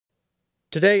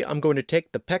Today I'm going to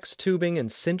take the PEX tubing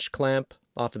and cinch clamp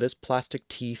off of this plastic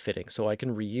T fitting so I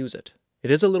can reuse it.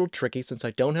 It is a little tricky since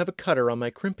I don't have a cutter on my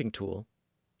crimping tool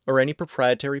or any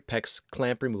proprietary PEX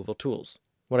clamp removal tools.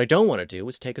 What I don't want to do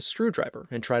is take a screwdriver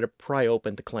and try to pry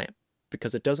open the clamp,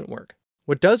 because it doesn't work.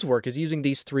 What does work is using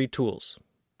these three tools: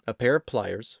 a pair of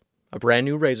pliers, a brand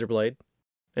new razor blade,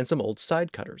 and some old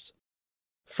side cutters.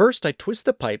 First, I twist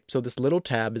the pipe so this little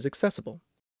tab is accessible.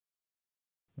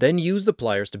 Then use the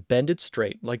pliers to bend it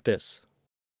straight like this.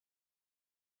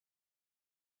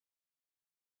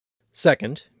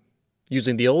 Second,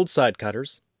 using the old side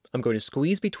cutters, I'm going to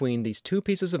squeeze between these two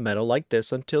pieces of metal like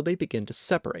this until they begin to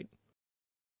separate.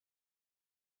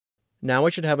 Now I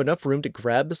should have enough room to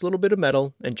grab this little bit of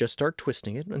metal and just start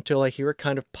twisting it until I hear a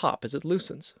kind of pop as it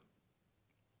loosens.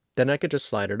 Then I could just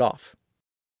slide it off.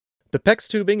 The PEX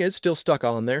tubing is still stuck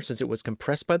on there since it was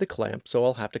compressed by the clamp, so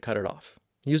I'll have to cut it off.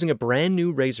 Using a brand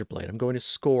new razor blade, I'm going to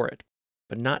score it,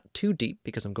 but not too deep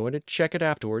because I'm going to check it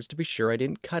afterwards to be sure I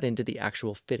didn't cut into the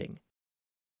actual fitting.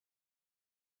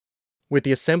 With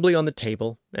the assembly on the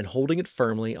table and holding it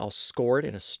firmly, I'll score it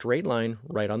in a straight line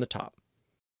right on the top.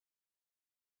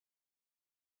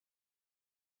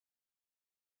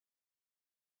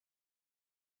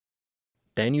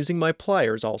 Then using my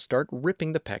pliers, I'll start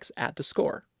ripping the PEX at the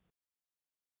score.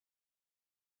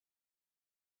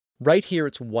 Right here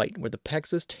it's white where the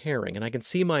PEX is tearing, and I can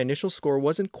see my initial score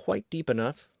wasn't quite deep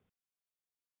enough,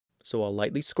 so I'll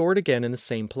lightly score it again in the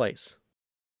same place.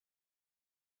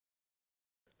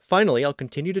 Finally, I'll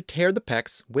continue to tear the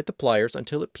PEX with the pliers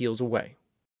until it peels away.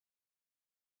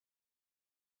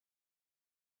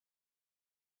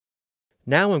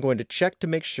 Now I'm going to check to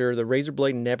make sure the razor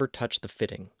blade never touched the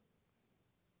fitting.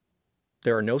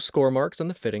 There are no score marks on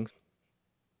the fitting,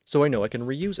 so I know I can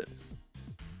reuse it.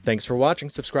 Thanks for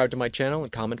watching, subscribe to my channel,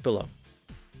 and comment below.